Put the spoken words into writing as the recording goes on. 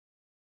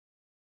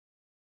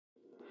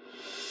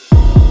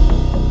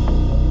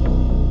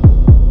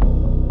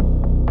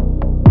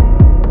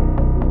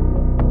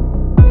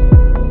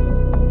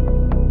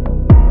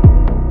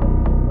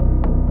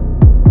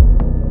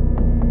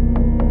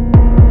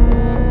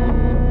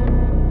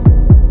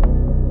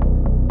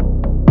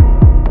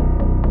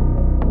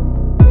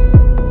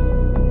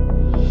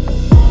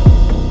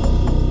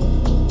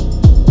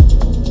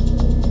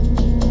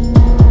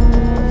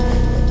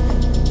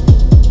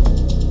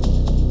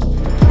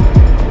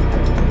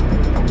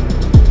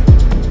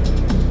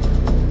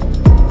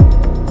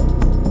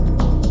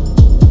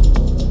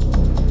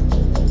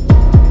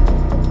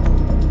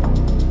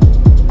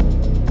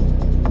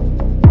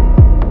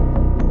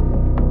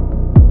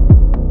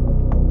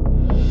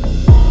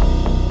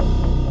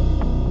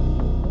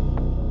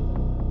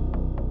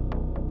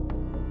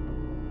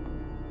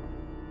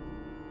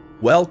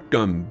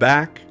Welcome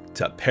back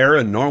to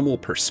Paranormal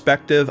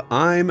Perspective.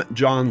 I'm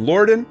John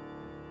Lordan.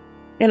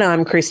 And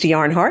I'm Christy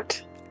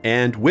Arnhart.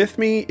 And with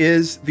me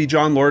is the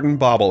John Lordan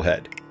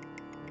bobblehead.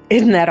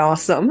 Isn't that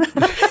awesome?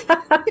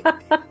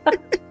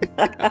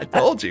 I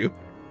told you.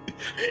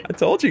 I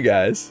told you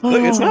guys.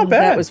 Look, it's not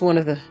bad. That was one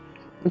of the...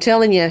 I'm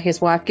telling you,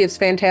 his wife gives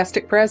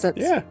fantastic presents.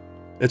 Yeah.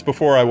 It's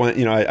before I went,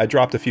 I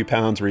dropped a few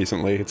pounds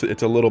recently.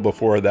 It's a little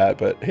before that,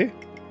 but hey,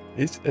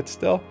 it's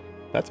still,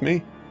 that's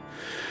me.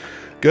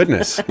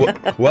 Goodness.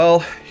 Well,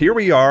 here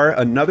we are,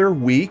 another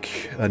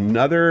week,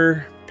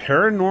 another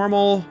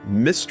paranormal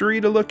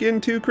mystery to look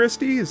into,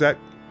 Christy. Is that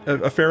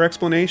a fair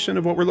explanation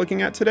of what we're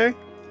looking at today?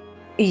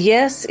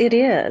 Yes, it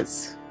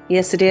is.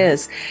 Yes, it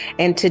is.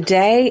 And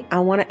today I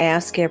want to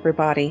ask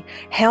everybody,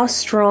 how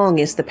strong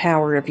is the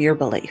power of your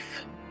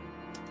belief?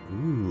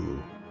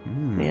 Ooh.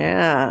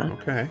 Yeah.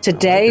 Okay.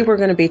 Today we're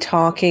going to be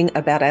talking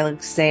about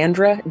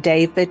Alexandra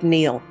David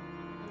Neal.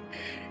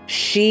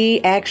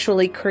 She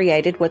actually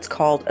created what's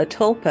called a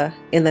tulpa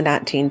in the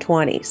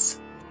 1920s.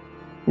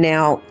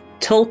 Now,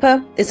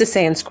 tulpa is a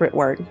Sanskrit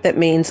word that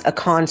means a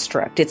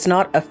construct. It's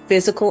not a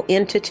physical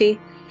entity.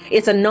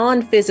 It's a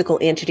non-physical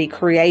entity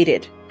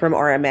created from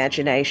our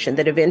imagination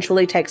that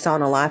eventually takes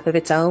on a life of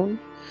its own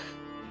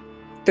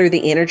through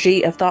the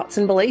energy of thoughts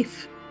and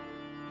belief.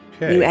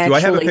 Okay. Do I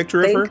have a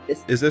picture of her?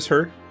 Is this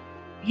her?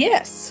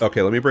 Yes.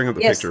 Okay, let me bring up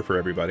the picture for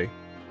everybody.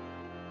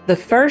 The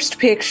first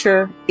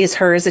picture is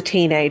her as a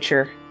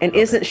teenager. And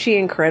isn't she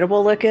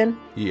incredible looking?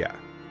 Yeah.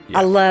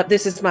 I love,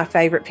 this is my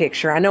favorite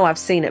picture. I know I've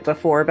seen it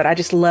before, but I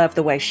just love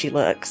the way she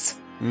looks.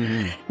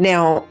 Mm-hmm.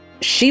 Now,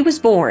 she was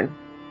born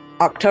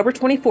October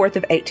 24th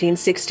of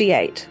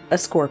 1868, a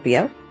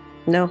Scorpio.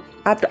 No,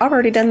 I've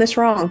already done this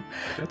wrong.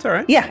 That's all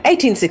right. Yeah,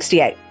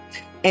 1868.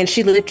 And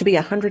she lived to be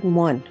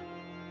 101.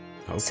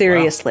 Oh,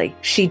 Seriously. Wow.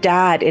 She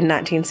died in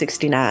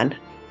 1969.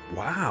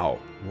 Wow.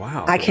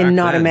 Wow. I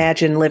cannot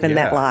imagine living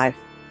that life.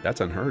 That's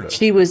unheard of.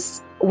 She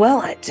was,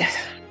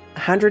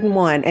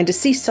 101. And to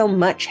see so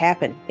much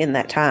happen in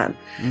that time.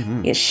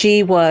 Mm-hmm. Yeah,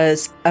 she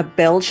was a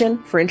Belgian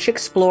French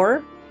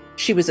explorer.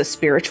 She was a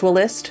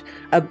spiritualist,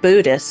 a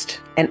Buddhist,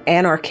 an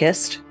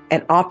anarchist,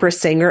 an opera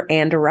singer,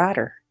 and a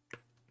writer.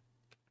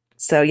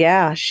 So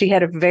yeah, she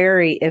had a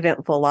very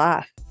eventful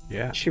life.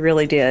 Yeah. She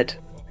really did.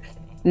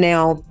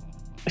 Now,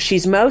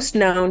 she's most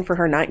known for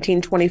her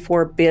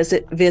 1924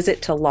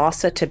 visit to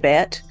Lhasa,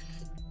 Tibet.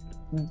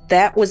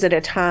 That was at a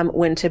time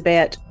when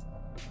Tibet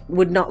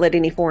would not let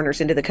any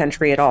foreigners into the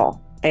country at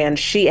all. And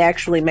she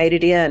actually made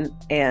it in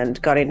and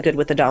got in good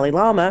with the Dalai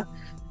Lama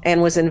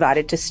and was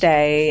invited to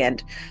stay.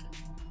 And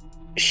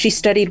she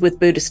studied with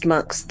Buddhist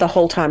monks the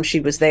whole time she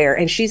was there.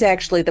 And she's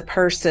actually the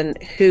person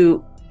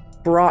who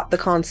brought the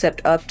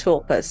concept of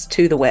tulpas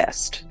to the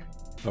West.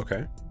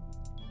 Okay.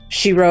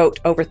 She wrote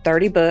over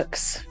 30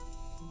 books.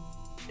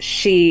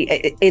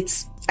 I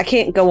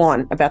can't go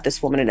on about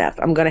this woman enough.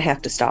 I'm going to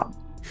have to stop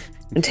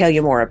and tell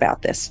you more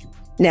about this.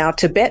 Now,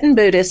 Tibetan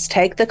Buddhists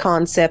take the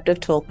concept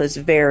of tulpas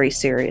very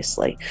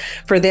seriously.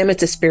 For them,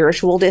 it's a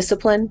spiritual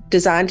discipline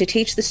designed to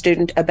teach the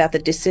student about the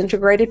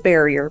disintegrated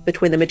barrier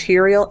between the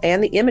material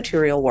and the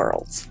immaterial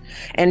worlds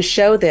and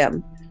show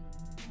them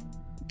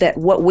that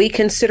what we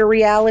consider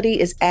reality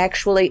is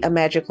actually a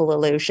magical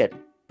illusion.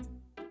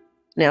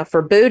 Now,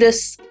 for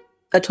Buddhists,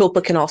 a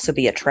tulpa can also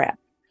be a trap.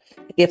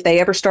 If they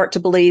ever start to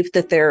believe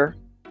that their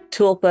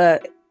tulpa,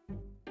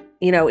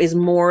 is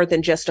more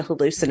than just a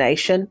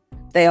hallucination,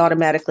 they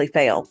automatically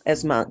fail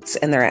as monks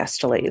and they're asked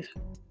to leave.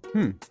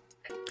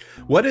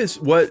 What is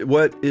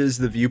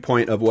the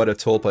viewpoint of what a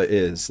tulpa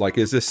is? Like,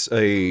 is this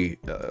a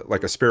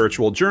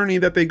spiritual journey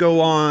that they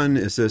go on?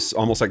 Is this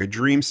almost like a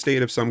dream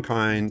state of some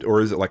kind, or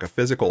is it like a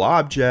physical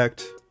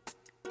object?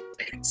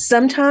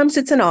 Sometimes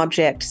it's an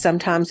object,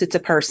 sometimes it's a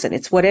person.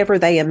 It's whatever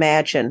they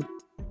imagine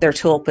their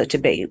tulpa to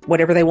be,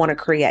 whatever they want to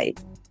create.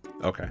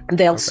 Okay.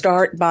 They'll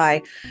start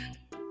by,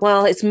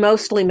 it's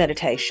mostly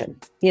meditation,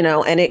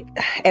 and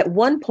at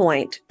one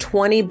point,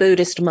 20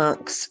 Buddhist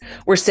monks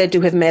were said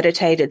to have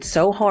meditated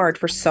so hard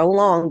for so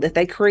long that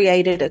they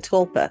created a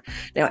tulpa.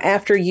 Now,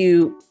 after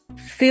you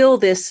fill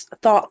this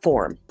thought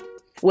form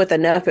with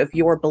enough of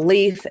your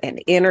belief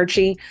and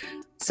energy,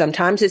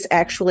 sometimes it's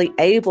actually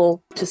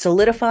able to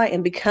solidify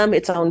and become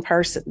its own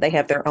person. They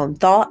have their own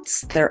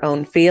thoughts, their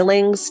own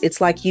feelings. It's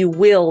like you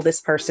will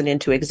this person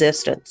into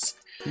existence.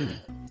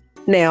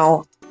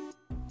 Now,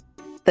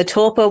 the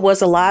tulpa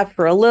was alive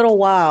for a little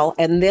while,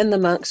 and then the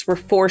monks were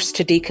forced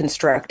to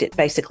deconstruct it,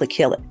 basically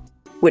kill it,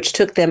 which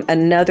took them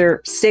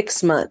another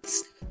 6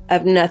 months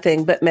of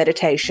nothing but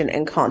meditation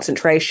and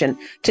concentration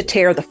to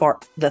tear the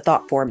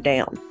thought form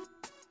down.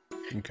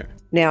 Okay.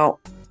 Now,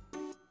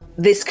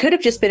 this could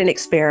have just been an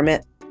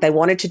experiment they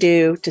wanted to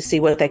do to see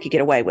what they could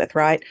get away with,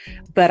 right?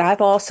 But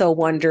I've also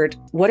wondered,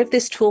 what if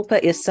this tulpa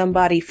is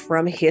somebody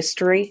from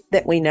history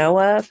that we know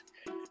of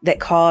that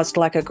caused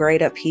like a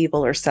great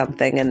upheaval or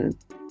something, and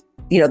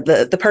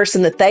the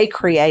person that they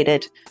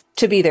created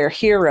to be their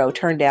hero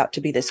turned out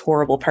to be this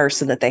horrible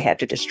person that they had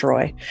to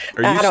destroy.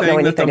 Are you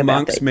saying that the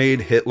monks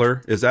made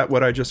Hitler? Is that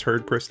what I just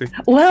heard, Christy?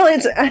 Well,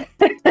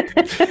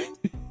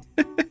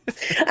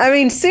 I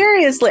mean,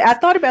 seriously, I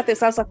thought about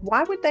this. I was like,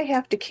 why would they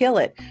have to kill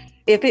it?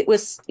 If it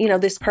was,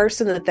 this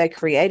person that they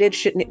created,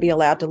 shouldn't it be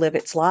allowed to live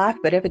its life?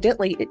 But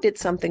evidently it did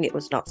something it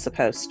was not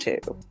supposed to.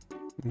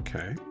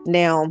 Okay.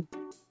 Now,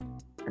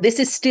 this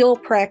is still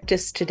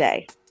practiced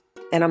today.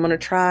 And I'm going to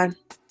try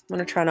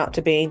not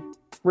to be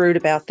rude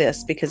about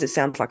this because it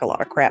sounds like a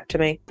lot of crap to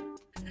me.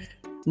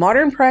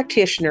 Modern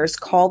practitioners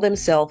call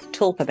themselves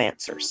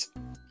tulpamancers.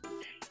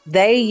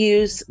 They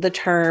use the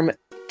term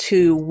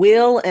to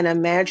will an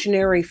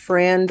imaginary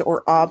friend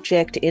or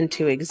object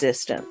into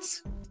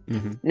existence.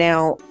 Mm-hmm.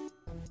 Now,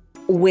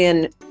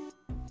 when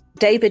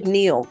David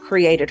Neal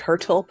created her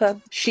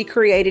tulpa, she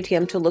created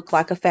him to look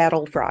like a fat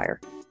old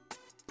friar.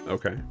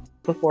 Okay.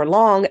 Before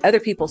long, other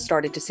people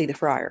started to see the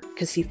friar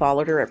because he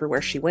followed her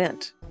everywhere she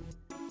went.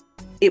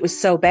 It was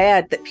so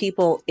bad that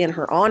people in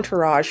her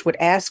entourage would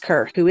ask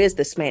her, who is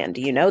this man?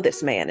 Do you know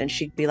this man? And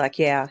she'd be like,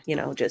 yeah,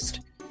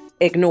 just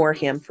ignore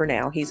him for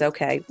now. He's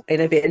okay.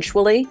 And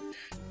eventually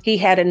he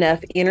had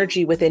enough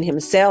energy within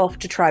himself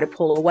to try to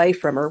pull away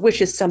from her,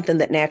 which is something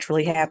that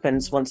naturally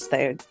happens once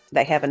they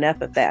have enough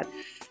of that.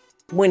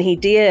 When he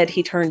did,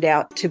 he turned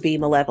out to be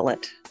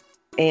malevolent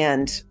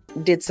and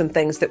did some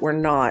things that were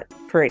not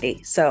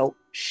pretty. So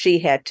she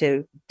had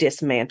to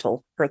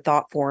dismantle her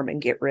thought form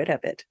and get rid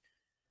of it.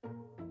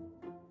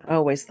 I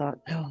always thought,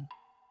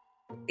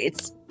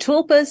 it's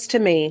tulpas to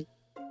me.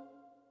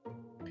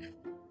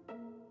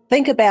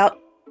 Think about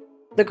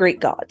the Greek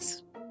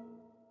gods.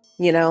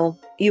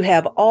 You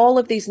have all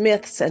of these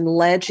myths and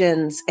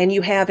legends, and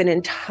you have an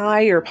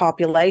entire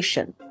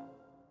population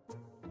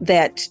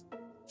that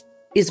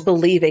is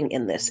believing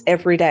in this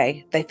every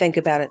day. They think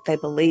about it. They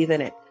believe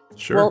in it.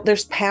 Sure. Well,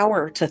 there's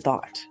power to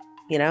thought,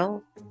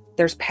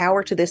 there's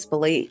power to this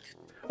belief.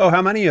 Oh,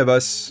 how many of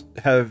us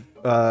have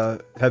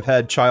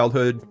had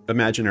childhood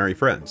imaginary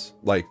friends?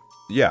 Like,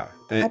 yeah.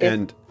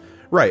 And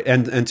right.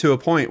 And to a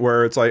point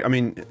where it's like, I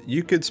mean,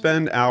 you could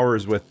spend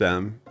hours with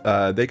them.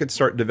 They could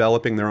start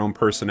developing their own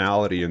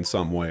personality in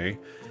some way.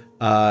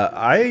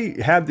 I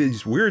had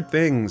these weird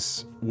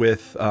things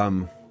with,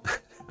 I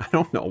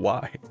don't know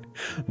why,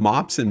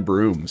 mops and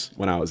brooms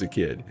when I was a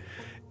kid.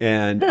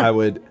 And I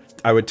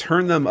would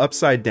turn them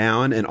upside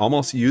down and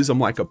almost use them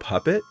like a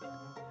puppet.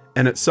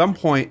 And at some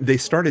point they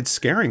started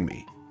scaring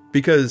me,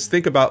 because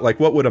think about, like,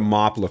 what would a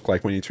mop look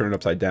like when you turn it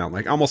upside down?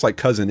 Like almost like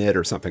Cousin It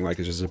or something. Like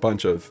it's just a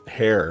bunch of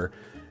hair,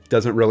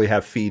 doesn't really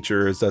have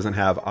features, doesn't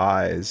have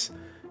eyes.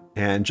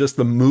 And just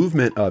the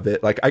movement of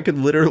it, like I could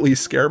literally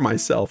scare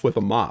myself with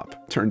a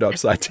mop turned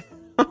upside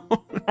down.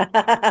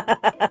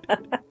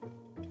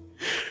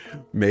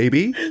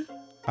 Maybe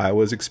I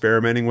was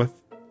experimenting with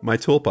my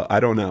tulpa. I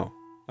don't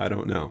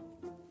know.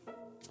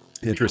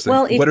 Interesting.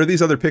 Well, what are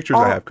these other pictures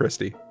I have,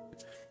 Christy?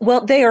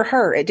 Well, they are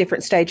her at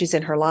different stages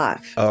in her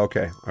life. Oh,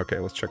 okay. Okay,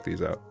 let's check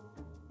these out.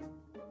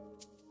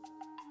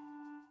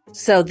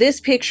 So this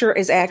picture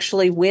is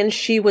actually when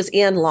she was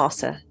in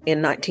Lhasa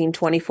in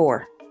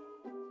 1924.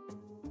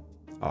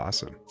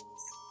 Awesome.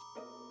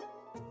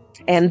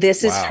 And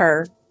this is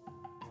her.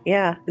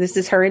 Yeah, this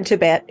is her in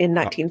Tibet in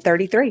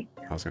 1933.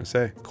 I was going to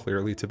say,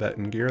 clearly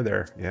Tibetan gear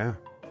there. Yeah.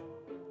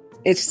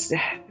 It's,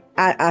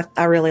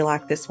 I really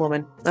like this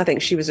woman. I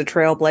think she was a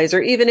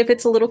trailblazer, even if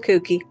it's a little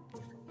kooky.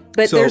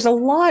 But there's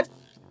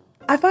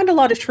I find a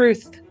lot of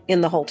truth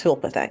in the whole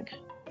tulpa thing.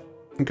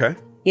 Okay.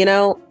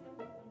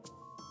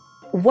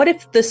 What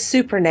if the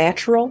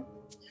supernatural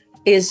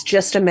is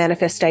just a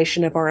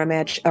manifestation of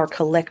our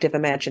collective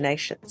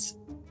imaginations?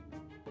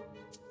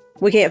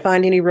 We can't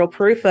find any real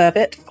proof of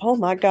it. Oh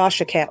my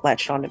gosh, a cat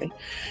latched onto me.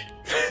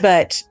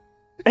 But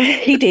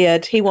he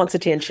did. He wants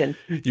attention.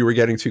 You were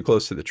getting too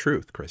close to the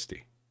truth,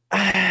 Christy.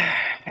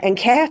 And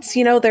cats,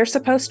 they're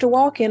supposed to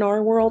walk in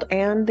our world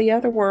and the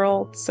other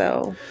world.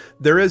 So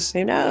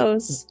who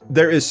knows?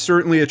 There is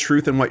certainly a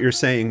truth in what you're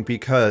saying,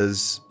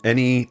 because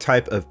any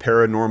type of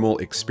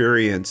paranormal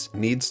experience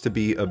needs to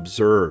be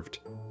observed.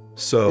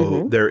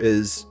 So there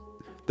is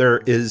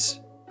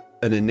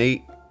an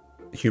innate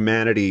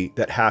humanity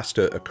that has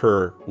to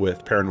occur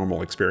with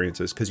paranormal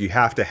experiences, because you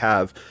have to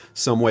have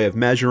some way of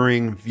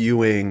measuring,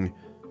 viewing,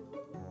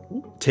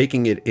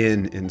 taking it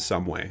in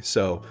some way.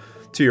 So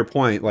to your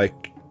point,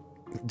 like,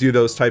 do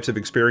those types of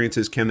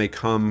experiences, can they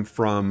come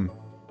from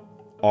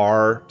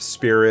our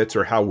spirits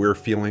or how we're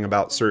feeling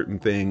about certain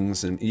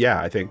things? And yeah,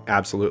 I think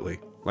absolutely.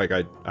 Like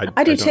I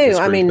do too.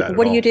 I mean,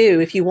 what do you do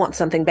if you want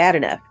something bad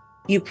enough?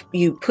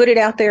 You put it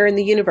out there in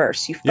the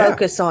universe. You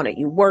focus on it.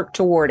 You work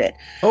toward it.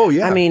 Oh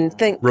yeah. I mean,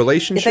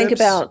 relationships. Think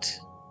about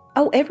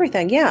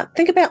everything. Yeah.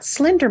 Think about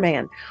Slender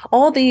Man.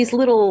 All these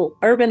little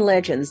urban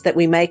legends that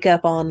we make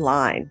up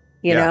online.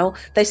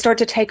 They start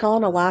to take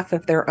on a life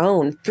of their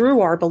own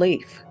through our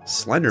belief.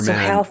 Slender Man. So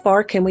how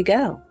far can we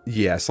go?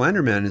 Yeah,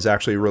 Slender Man is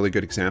actually a really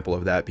good example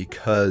of that,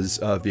 because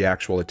of the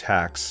actual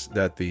attacks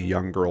that the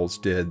young girls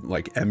did,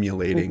 like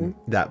emulating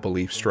that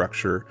belief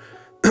structure.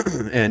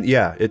 And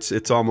yeah,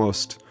 it's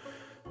almost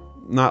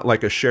not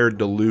like a shared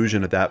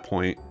delusion at that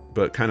point,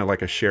 but kind of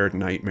like a shared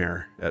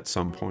nightmare at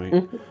some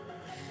point.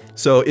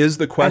 So is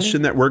the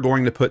question that we're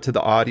going to put to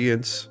the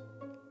audience,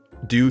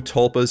 do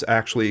tulpas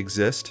actually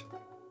exist?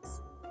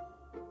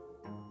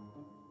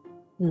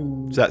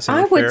 Does that sound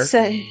I would fair?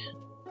 say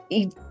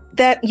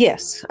that,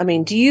 yes. I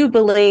mean, do you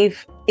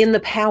believe in the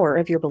power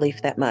of your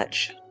belief that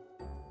much?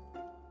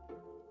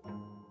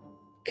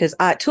 Because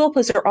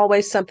tulpas are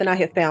always something I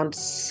have found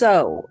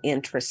so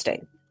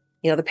interesting.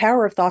 You know, the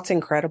power of thought's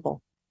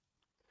incredible.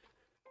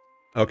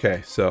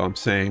 Okay, so I'm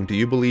saying, do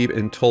you believe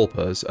in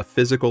tulpas, a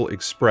physical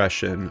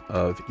expression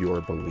of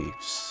your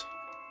beliefs?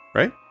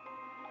 Right?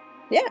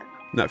 Yeah,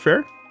 Isn't that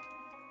fair?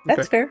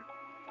 that's fair.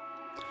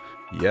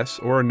 Yes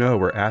or no?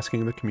 We're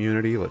asking the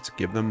community. Let's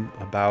give them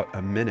about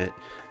a minute.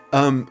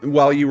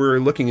 While you were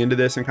looking into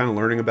this and kind of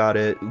learning about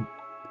it,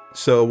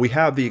 so we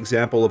have the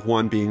example of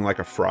one being like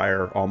a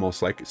friar,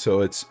 almost like,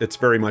 so it's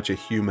very much a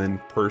human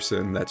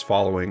person that's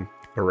following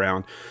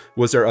around.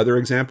 Was there other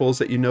examples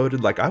that you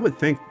noted? Like, I would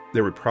think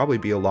there would probably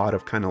be a lot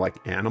of kind of like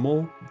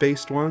animal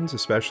based ones,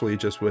 especially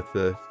just with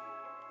the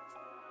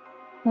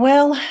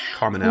Well,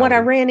 commonality. what I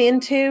ran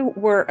into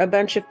were a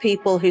bunch of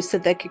people who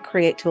said they could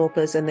create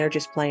tulpas and they're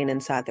just playing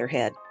inside their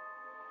head.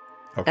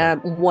 Okay.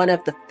 One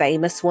of the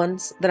famous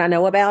ones that I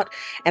know about,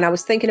 and I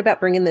was thinking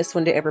about bringing this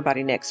one to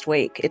everybody next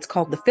week. It's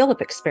called the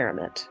Philip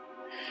experiment.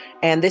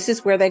 And this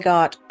is where they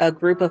got a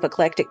group of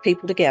eclectic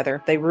people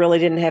together. They really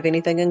didn't have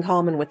anything in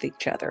common with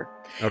each other.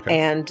 Okay.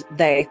 And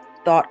they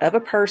thought of a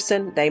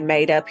person. They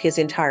made up his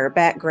entire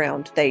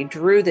background. They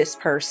drew this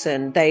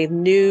person. They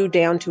knew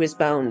down to his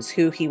bones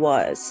who he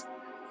was.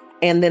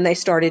 And then they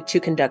started to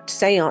conduct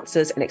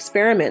seances and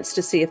experiments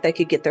to see if they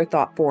could get their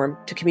thought form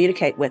to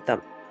communicate with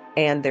them.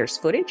 And there's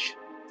footage,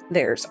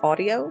 there's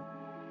audio,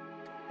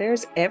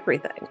 there's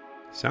everything.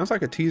 Sounds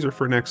like a teaser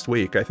for next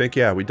week. I think,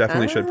 yeah, we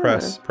definitely should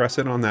press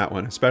in on that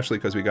one, especially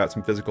because we got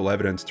some physical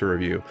evidence to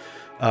review.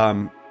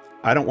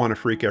 I don't want to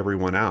freak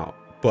everyone out,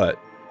 but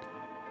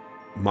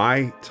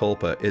my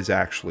tulpa is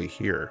actually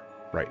here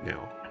right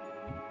now.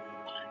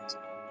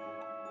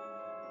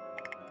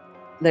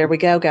 There we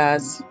go,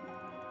 guys.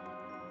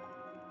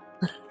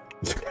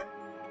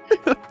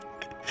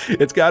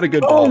 It's got a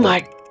good Oh ball. my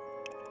goodness.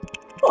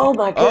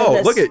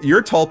 Oh, look at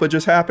your tulpa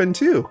just happened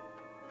too.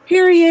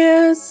 Here he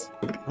is.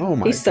 Oh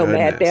my He's so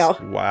mad now.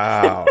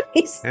 Wow.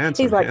 he's like,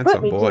 handsome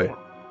put me boy. down.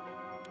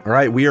 All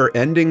right, we are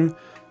ending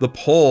the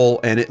poll,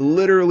 and it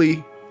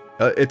literally,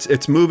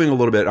 it's moving a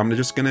little bit. I'm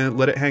just gonna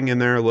let it hang in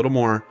there a little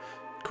more.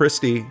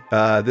 Christy,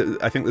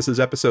 I think this is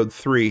episode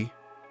 3,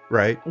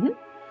 right? Mm-hmm.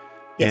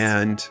 Yes.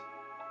 And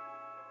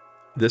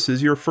this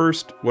is your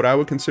first, what I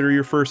would consider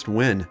your first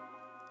win.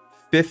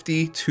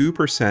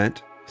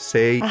 52%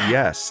 say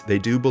yes, they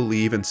do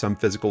believe in some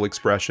physical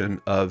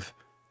expression of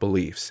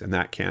beliefs, and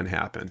that can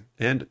happen.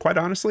 And quite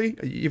honestly,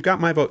 you've got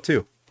my vote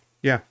too.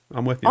 Yeah,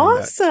 I'm with you on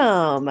that.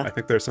 Awesome. I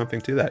think there's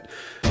something to that.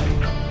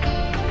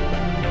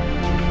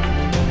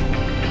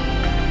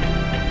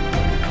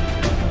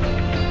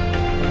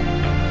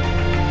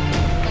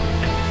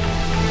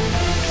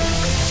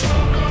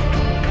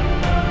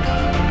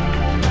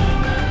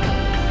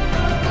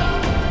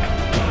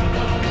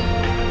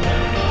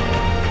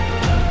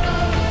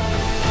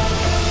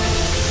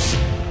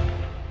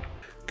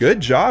 Good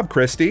job,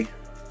 Christy.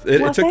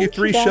 It took you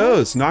 3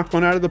 shows, knocked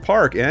one out of the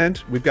park, and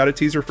we've got a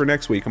teaser for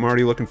next week. I'm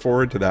already looking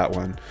forward to that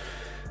one.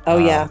 Oh,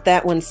 yeah,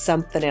 that one's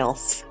something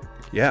else.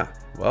 Yeah,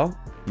 well,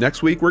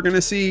 next week we're going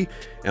to see,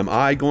 am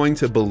I going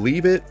to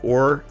believe it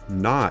or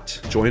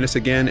not? Join us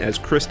again as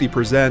Christy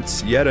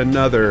presents yet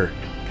another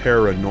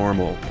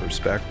paranormal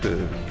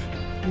perspective.